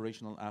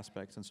operational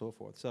aspects and so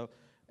forth. So,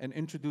 and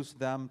introduce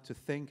them to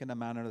think in a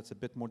manner that's a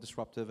bit more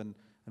disruptive and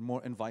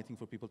more inviting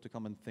for people to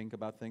come and think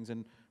about things,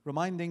 and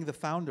reminding the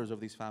founders of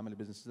these family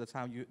businesses that's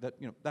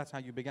how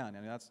you began.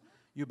 I mean,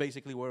 you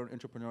basically were an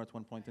entrepreneur at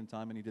one point in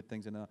time, and you did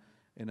things in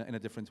a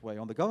different way.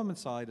 On the government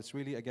side, it's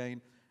really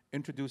again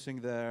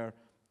introducing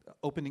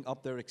opening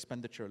up their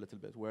expenditure a little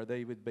bit, where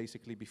they would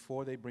basically,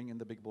 before they bring in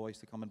the big boys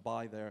to come and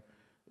buy their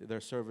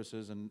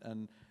services,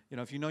 and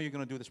if you know you're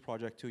going to do this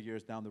project 2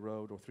 years down the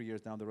road or 3 years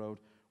down the road,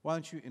 why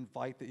don't you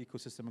invite the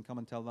ecosystem and come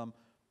and tell them,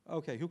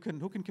 okay, who can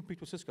compete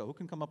with Cisco? Who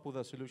can come up with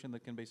a solution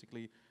that can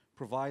basically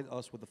provide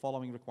us with the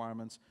following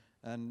requirements,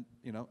 and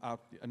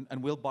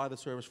and we'll buy the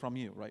service from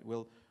you, right?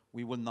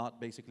 We will not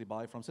basically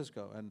buy from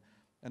Cisco,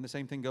 and the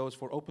same thing goes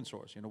for open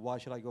source. Why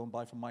should I go and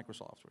buy from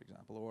Microsoft, for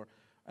example?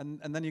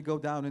 And then you go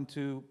down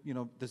into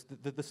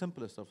the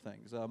simplest of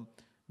things,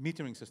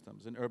 metering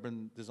systems and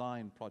urban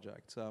design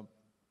projects.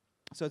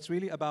 So it's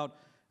really about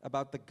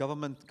the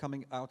government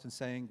coming out and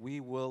saying,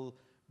 we will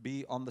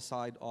be on the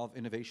side of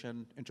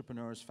innovation,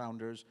 entrepreneurs,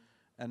 founders,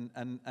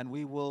 and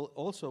we will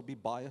also be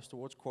biased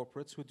towards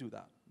corporates who do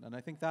that. And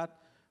I think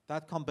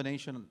that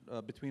combination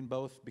between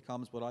both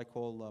becomes what I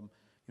call,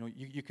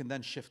 you can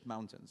then shift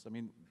mountains. I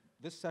mean,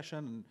 this session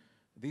and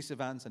these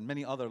events and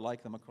many other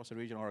like them across the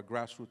region are a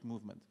grassroots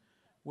movement,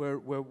 where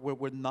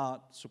we're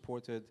not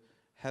supported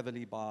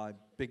heavily by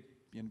big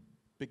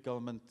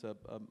government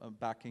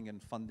backing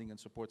and funding and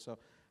support. So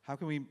how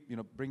can we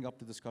bring up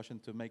the discussion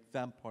to make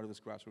them part of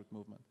this grassroots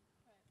movement?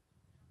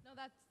 No,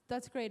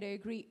 that's great. I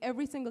agree.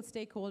 Every single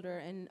stakeholder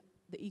in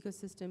the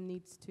ecosystem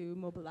needs to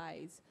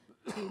mobilize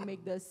to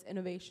make this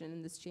innovation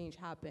and this change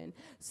happen.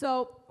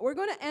 So we're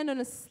going to end on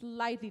a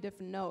slightly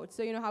different note.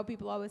 So how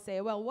people always say,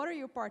 well, what are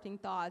your parting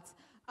thoughts?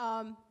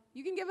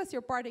 You can give us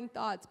your parting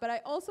thoughts, but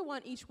I also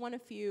want each one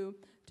of you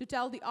to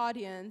tell the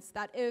audience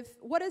that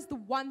what is the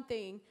one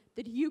thing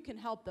that you can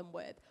help them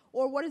with,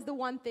 or what is the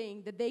one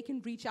thing that they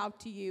can reach out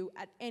to you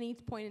at any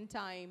point in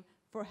time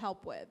for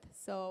help with.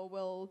 So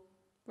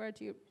where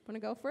do you want to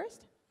go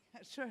first?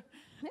 Sure.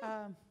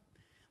 Yeah.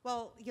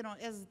 Well,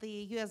 as the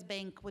U.S.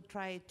 bank would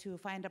try to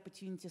find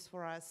opportunities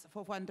for us,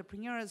 for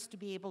entrepreneurs to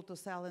be able to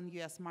sell in the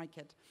U.S.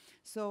 market.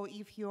 So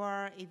if you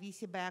are a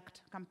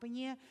VC-backed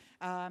company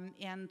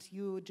and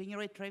you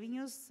generate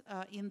revenues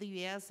in the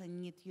U.S. and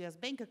need U.S.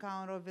 bank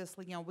account,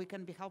 obviously, we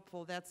can be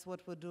helpful. That's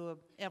what we do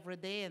every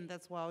day, and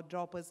that's what our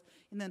job is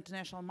in the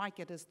international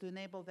market, is to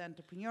enable the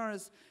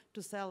entrepreneurs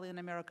to sell in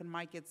American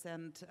markets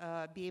and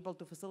be able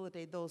to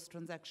facilitate those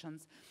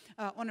transactions.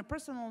 On a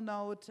personal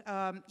note,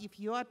 if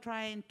you are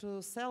trying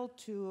to sell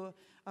to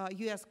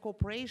U.S.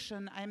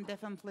 corporation, I'm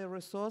definitely a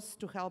resource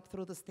to help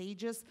through the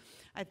stages.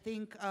 I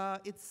think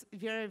it's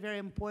very, very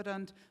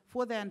important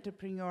for the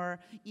entrepreneur,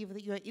 if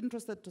you're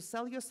interested to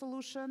sell your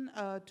solution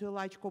to a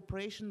large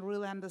corporation,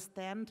 really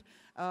understand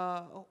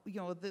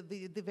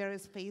the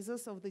various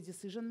phases of the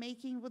decision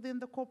making within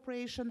the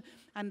corporation,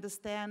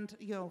 understand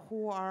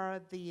who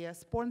are the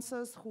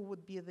sponsors, who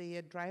would be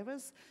the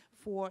drivers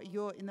for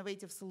your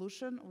innovative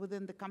solution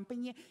within the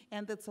company,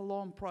 and it's a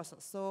long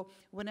process. So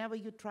whenever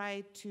you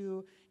try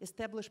to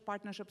establish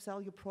partnership,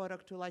 sell your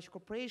product to a large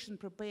corporation,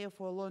 prepare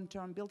for a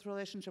long-term, build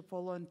relationship for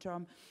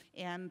long-term,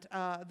 and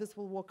this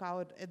will work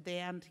out at the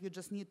end. You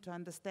just need to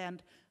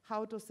understand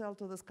how to sell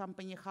to this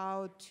company,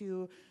 how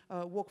to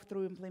walk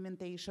through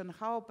implementation,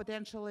 how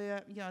potentially,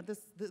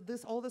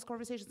 all these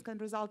conversations can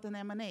result in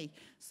M&A.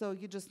 So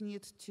you just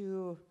need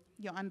to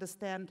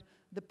understand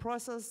the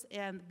process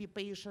and be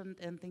patient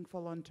and think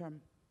for long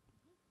term.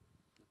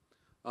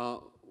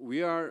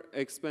 We are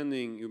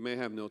expanding, you may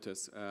have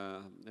noticed,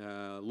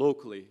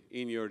 locally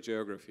in your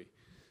geography.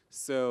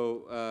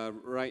 So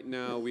right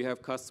now we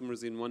have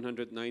customers in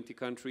 190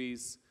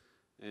 countries,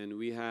 and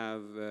we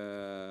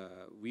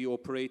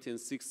operate in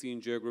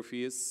 16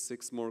 geographies,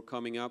 6 more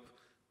coming up.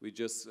 We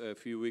just a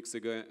few weeks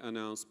ago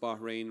announced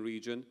Bahrain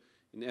region.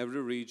 In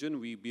every region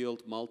we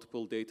built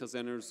multiple data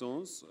center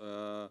zones.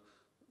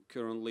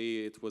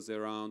 Currently it was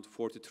around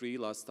 43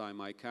 last time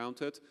I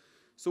counted.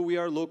 So we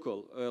are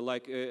local.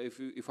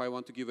 If I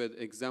want to give an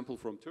example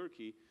from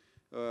Turkey,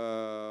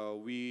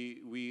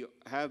 we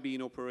have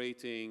been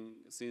operating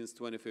since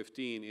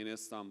 2015 in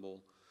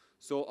Istanbul.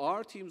 So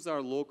our teams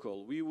are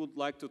local. We would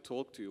like to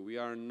talk to you. We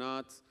are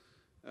not,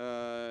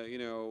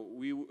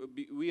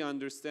 we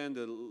understand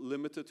the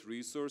limited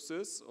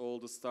resources all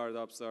the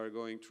startups are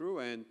going through,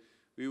 and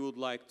we would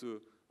like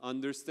to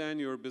understand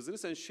your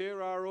business and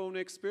share our own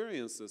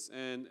experiences.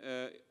 And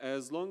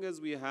as long as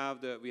we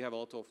have a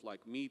lot of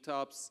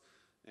meetups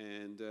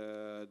and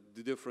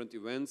the different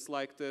events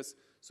like this,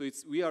 so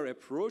we are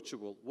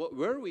approachable.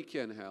 Where we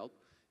can help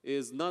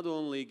is not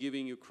only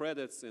giving you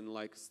credits and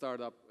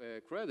startup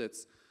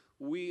credits.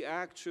 We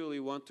actually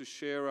want to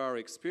share our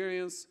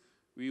experience.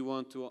 We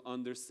want to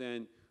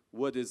understand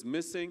what is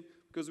missing,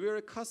 because we are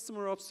a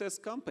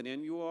customer-obsessed company,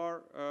 and you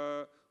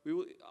are.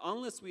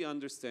 Unless we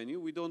understand you,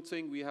 we don't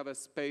think we have a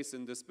space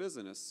in this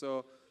business.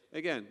 So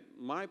again,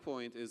 my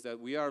point is that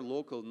we are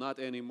local, not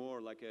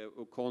anymore like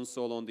a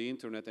console on the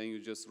internet and you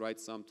just write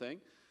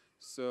something.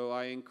 So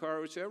I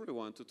encourage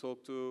everyone to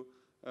talk to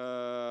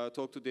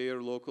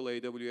their local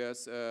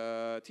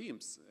AWS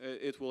teams.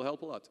 It will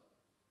help a lot.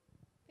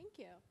 Thank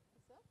you.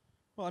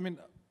 Well, I mean,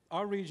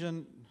 our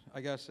region,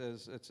 I guess,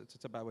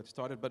 it's about what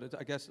started, but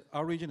I guess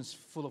our region is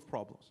full of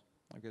problems.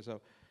 Okay,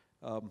 so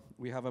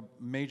we have a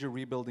major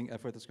rebuilding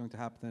effort that's going to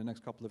happen in the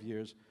next couple of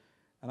years,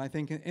 and I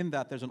think in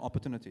that there's an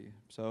opportunity.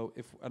 So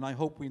and I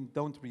hope we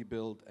don't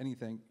rebuild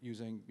anything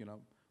using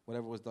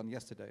whatever was done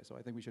yesterday. So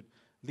I think we should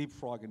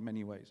leapfrog in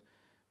many ways.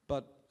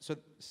 But so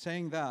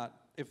saying that,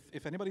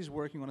 if anybody's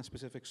working on a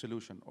specific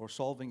solution or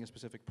solving a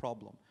specific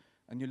problem,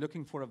 and you're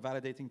looking for a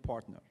validating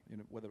partner,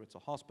 whether it's a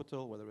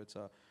hospital, whether it's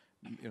a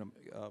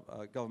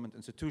government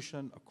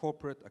institution, a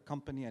corporate, a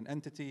company, an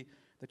entity,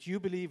 that you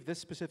believe this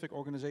specific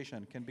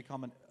organization can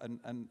become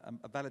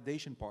a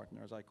validation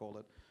partner, as I call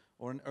it,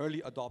 or an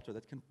early adopter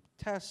that can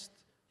test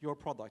your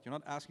product. You're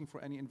not asking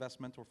for any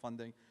investment or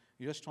funding.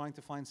 You're just trying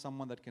to find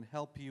someone that can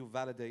help you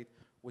validate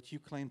what you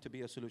claim to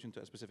be a solution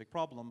to a specific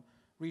problem.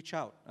 Reach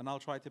out, and I'll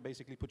try to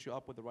basically put you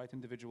up with the right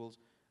individuals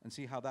and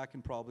see how that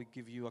can probably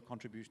give you a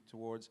contribution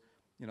towards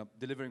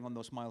delivering on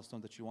those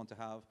milestones that you want to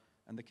have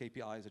and the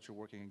KPIs that you're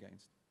working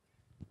against.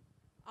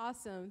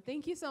 Awesome.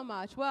 Thank you so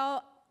much.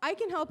 Well, I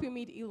can help you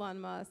meet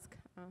Elon Musk.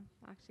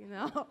 Actually,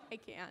 no, I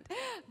can't.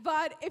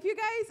 But if you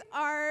guys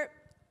are,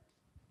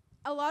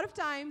 a lot of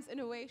times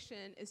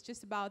innovation is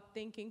just about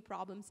thinking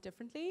problems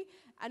differently.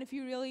 And if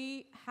you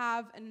really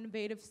have an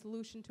innovative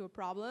solution to a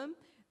problem,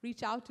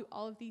 reach out to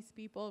all of these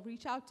people,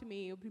 reach out to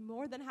me. I'll be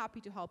more than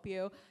happy to help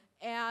you.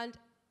 And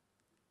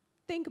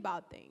think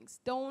about things.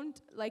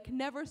 Don't,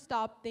 never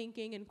stop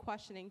thinking and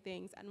questioning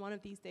things, and one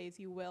of these days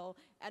you will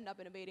end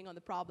up innovating on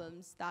the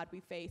problems that we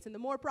face. And the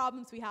more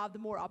problems we have, the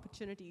more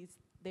opportunities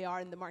they are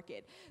in the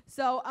market.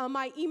 So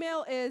my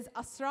email is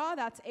asra,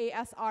 that's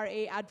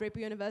ASRA,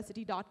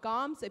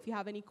 @draperuniversity.com. So if you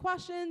have any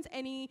questions,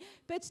 any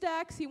pitch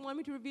decks you want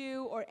me to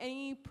review, or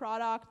any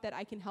product that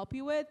I can help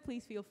you with,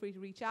 please feel free to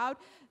reach out.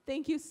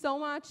 Thank you so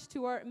much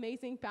to our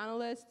amazing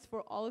panelists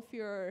for all of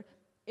your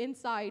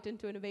insight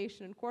into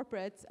innovation in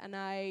corporates, and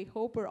I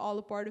hope we're all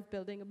a part of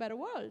building a better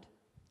world.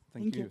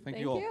 Thank you. Thank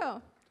you all. Thank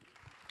you.